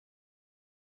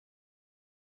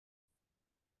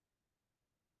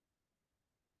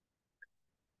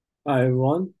Hi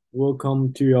everyone,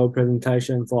 welcome to our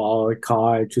presentation for our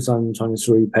CHI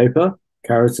 2023 paper,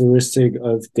 Characteristic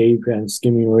of Deep and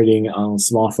Skimming Reading on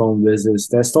Smartphone versus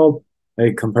Desktop,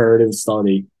 a Comparative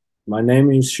Study. My name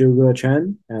is Xiuge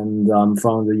Chen, and I'm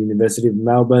from the University of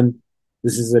Melbourne.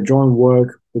 This is a joint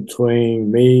work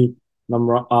between me,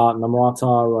 Namrata,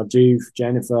 Rajiv,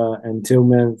 Jennifer, and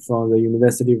Tilman from the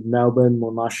University of Melbourne,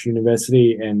 Monash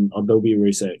University, and Adobe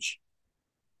Research.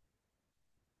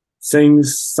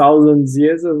 Since thousands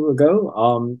years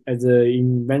ago, as the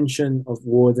invention of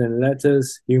words and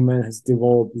letters, human has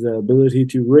developed the ability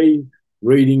to read.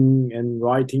 Reading and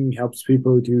writing helps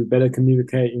people to better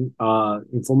communicate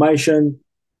information.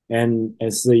 And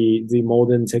as the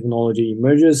modern technology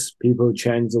emerges, people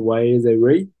change the way they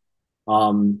read.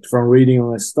 From reading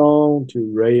on a stone to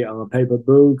read on a paper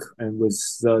book, and with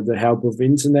the help of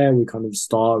internet, we kind of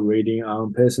start reading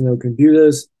on personal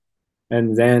computers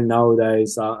and then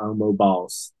nowadays on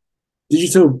mobiles.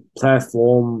 Digital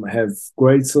platform have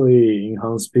greatly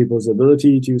enhanced people's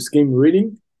ability to skim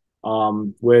reading,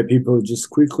 where people just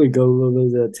quickly go over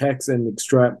the text and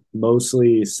extract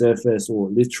mostly surface or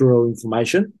literal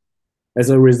information. As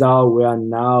a result, we are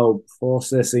now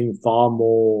processing far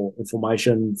more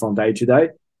information from day to day.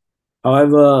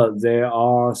 However, there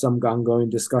are some ongoing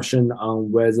discussion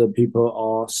on whether people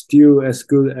are still as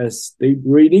good as deep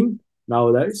reading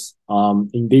nowadays.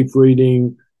 In deep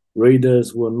reading,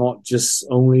 readers will not just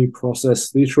only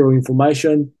process literal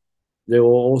information, they will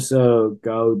also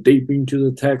go deep into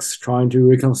the text, trying to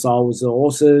reconcile with the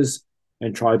authors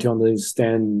and try to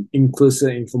understand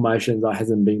implicit information that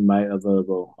hasn't been made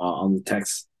available on the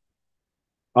text.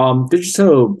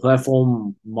 Digital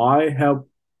platform might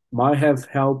have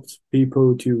helped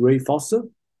people to read faster,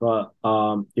 but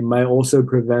it may also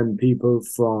prevent people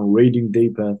from reading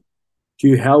deeper.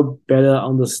 To help better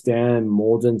understand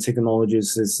modern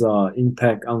technologies'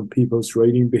 impact on people's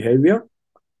reading behavior,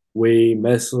 we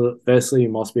firstly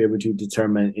must be able to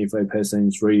determine if a person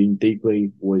is reading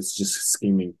deeply or is just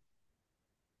skimming.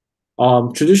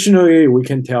 Traditionally, we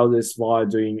can tell this via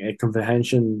doing a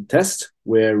comprehension test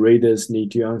where readers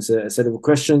need to answer a set of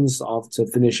questions after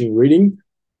finishing reading.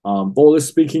 Broadly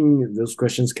speaking, those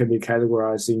questions can be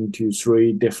categorized into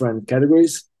three different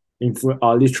categories: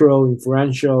 literal,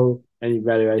 inferential, and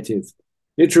evaluative.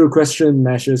 Literal question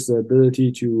measures the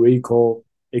ability to recall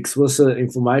explicit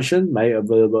information made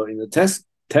available in the text.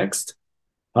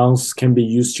 Hence, can be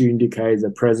used to indicate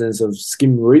the presence of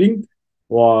skim reading,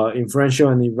 while inferential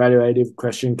and evaluative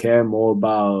question care more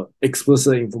about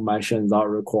explicit information that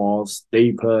requires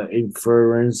deeper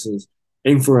inferences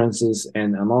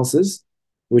and analysis,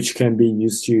 which can be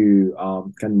used to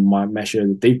measure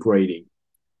the deep reading.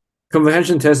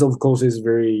 Comprehension test, of course, is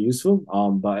very useful,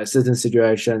 but at certain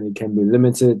situation, it can be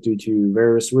limited due to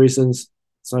various reasons,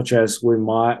 such as we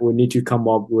need to come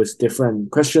up with different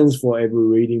questions for every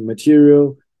reading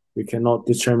material. We cannot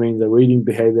determine the reading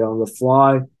behavior on the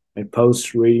fly. A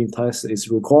post-reading test is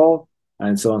required,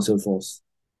 and so on and so forth.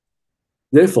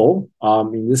 Therefore,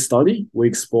 in this study, we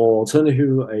explore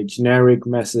alternative, a generic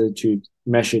method to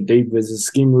measure deep versus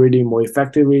skim reading more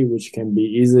effectively, which can be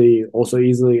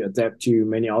easily adapt to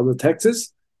many other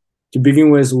texts. To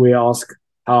begin with, we ask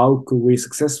how could we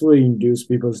successfully induce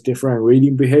people's different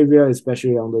reading behavior,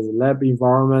 especially under the lab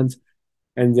environment.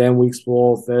 And then we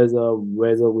explore further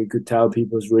whether we could tell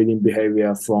people's reading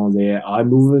behavior from their eye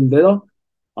movement data.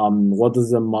 What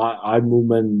does the eye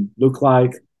movement look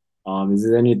like? Is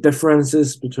there any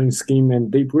differences between skim and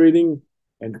deep reading?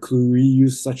 And could we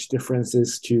use such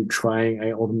differences to train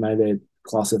an automated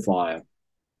classifier?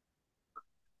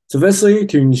 So firstly,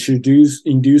 to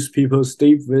induce people's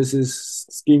deep versus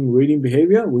skim reading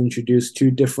behavior, we introduce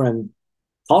two different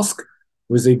tasks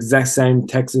with the exact same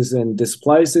texts and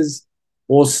displays.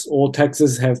 All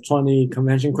texts have 20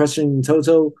 comprehension questions in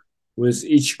total, with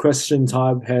each question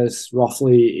type has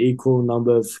roughly equal amount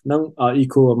of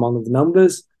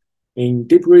numbers. In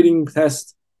deep reading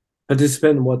test,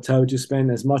 participants were told to spend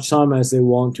as much time as they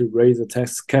want to read the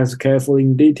text carefully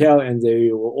in detail, and they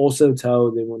were also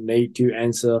told they will need to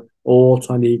answer all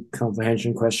 20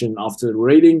 comprehension questions after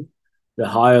reading. The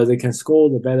higher they can score,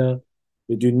 the better.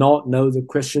 They do not know the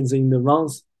questions in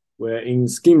advance. Where in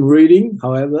skim reading,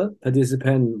 however,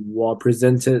 participants were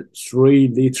presented three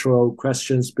literal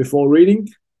questions before reading,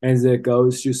 and their goal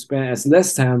is to spend as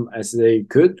less time as they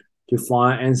could to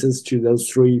find answers to those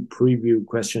three preview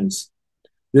questions.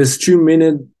 There's 2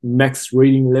 minute max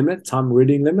time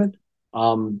reading limit.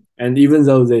 And even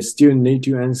though they still need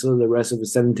to answer the rest of the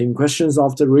 17 questions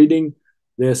after reading,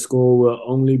 their score will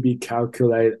only be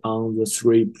calculated on the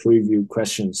three preview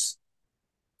questions.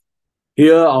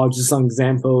 Here are just some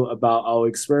example about our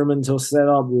experimental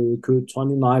setup. We recruit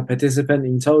 29 participants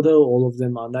in total. All of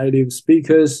them are native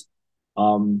speakers.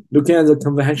 Looking at the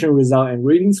comprehension result and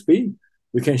reading speed,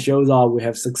 we can show that we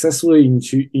have successfully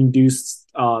induced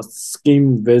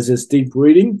skim versus deep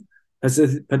reading.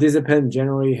 Participants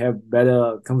generally have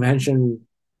better comprehension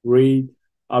read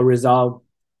result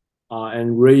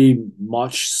and read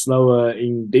much slower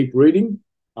in deep reading.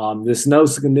 There's no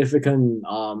significant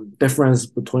difference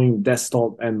between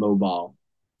desktop and mobile.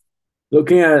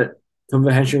 Looking at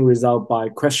comprehension result by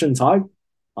question type,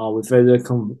 we further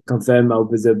confirm our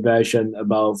observation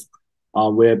above,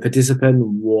 where participants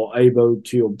were able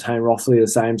to obtain roughly the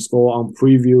same score on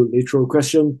preview literal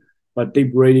question, but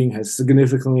deep reading has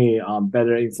significantly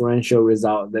better inferential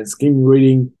result than skim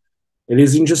reading. It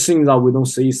is interesting that we don't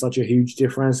see such a huge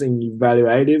difference in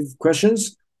evaluative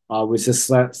questions. We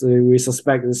suspect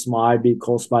this might be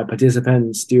caused by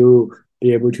participants still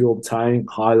be able to obtain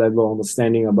high-level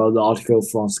understanding about the article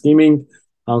from skimming,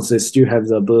 hence they still have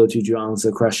the ability to answer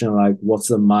questions like, what's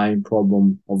the main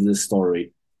problem of this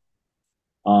story?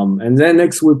 And then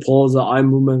next we plot the eye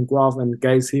movement graph and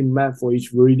gaze heat map for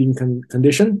each reading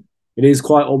condition. It is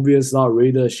quite obvious that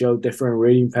readers show different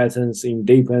reading patterns in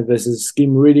deep versus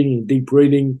skim reading. In deep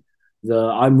reading, the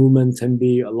eye movement can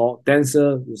be a lot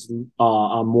denser,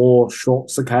 are more short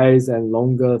saccades and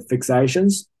longer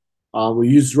fixations. We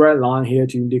use red line here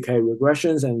to indicate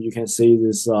regressions, and you can see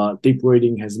this deep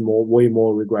reading has way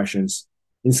more regressions.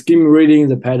 In skim reading,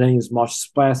 the pattern is much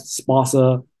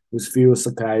sparser with fewer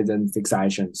saccades and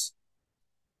fixations.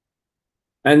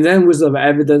 And then with the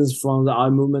evidence from the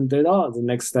eye movement data, the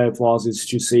next step for us is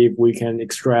to see if we can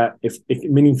extract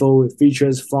meaningful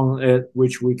features from it,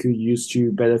 which we could use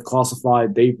to better classify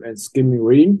deep and skimming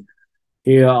reading.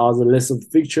 Here are the list of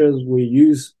features we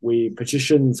use. We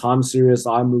partition time series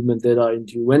eye movement data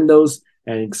into windows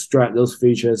and extract those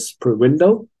features per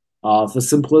window. For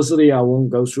simplicity, I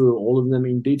won't go through all of them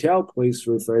in detail. Please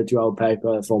refer to our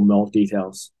paper for more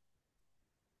details.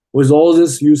 With all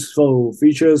these useful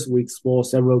features, we explore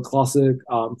several classification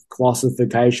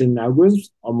algorithms.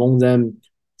 Among them,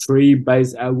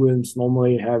 tree-based algorithms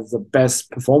normally have the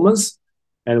best performance,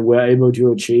 and we're able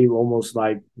to achieve almost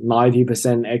like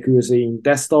 90% accuracy in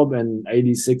desktop and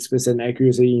 86%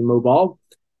 accuracy in mobile.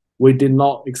 We did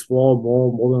not explore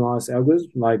more modernized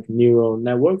algorithms like neural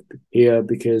network here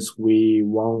because we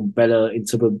want better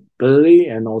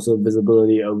interpretability and also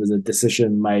visibility over the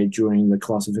decision made during the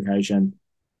classification.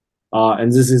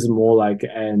 And this is more like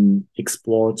an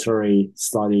exploratory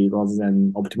study rather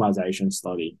than optimization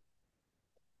study.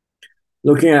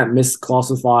 Looking at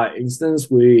misclassified instance,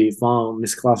 we found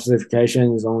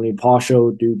misclassification is only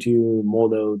partial due to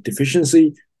model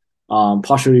deficiency,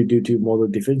 partially due to model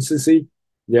deficiency.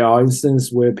 There are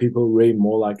instances where people read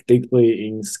more like deeply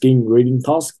in skim reading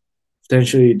tasks,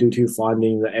 potentially due to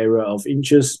finding the error of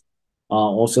interest.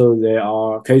 Also, there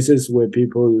are cases where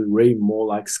people read more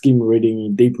like skim reading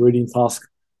in deep reading tasks,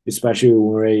 especially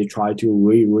when they try to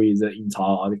reread the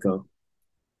entire article.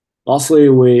 Lastly,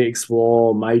 we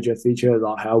explore major features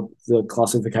that help the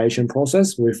classification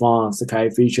process. We found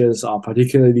saccade features are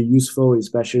particularly useful,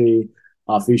 especially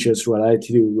features related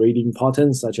to reading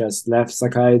patterns such as left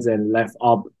saccades and left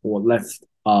up or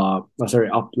up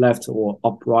left or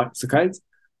upright saccades.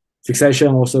 Fixation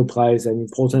also plays an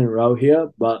important role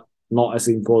here, but not as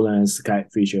important as saccade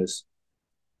features.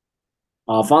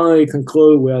 Finally,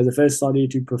 conclude we are the first study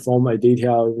to perform a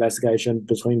detailed investigation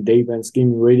between deep and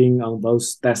skim reading on both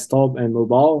desktop and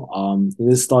mobile. In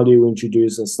this study, we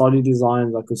introduced a study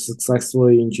design that could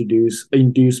successfully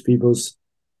induce people's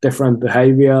different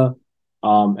behavior,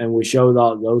 and we showed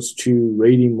that those two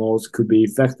reading modes could be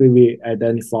effectively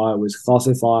identified with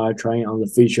classifier trained on the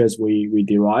features we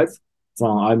derive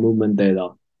from eye movement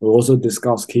data. We also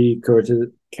discussed key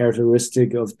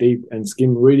characteristic of deep and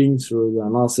skim reading through the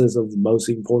analysis of the most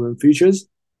important features.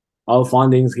 Our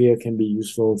findings here can be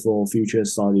useful for future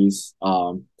studies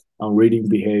on reading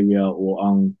behavior or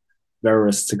on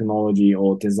various technology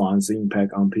or design's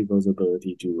impact on people's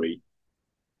ability to read.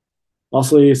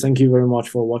 Lastly, thank you very much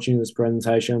for watching this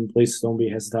presentation. Please don't be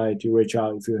hesitant to reach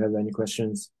out if you have any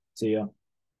questions. See ya.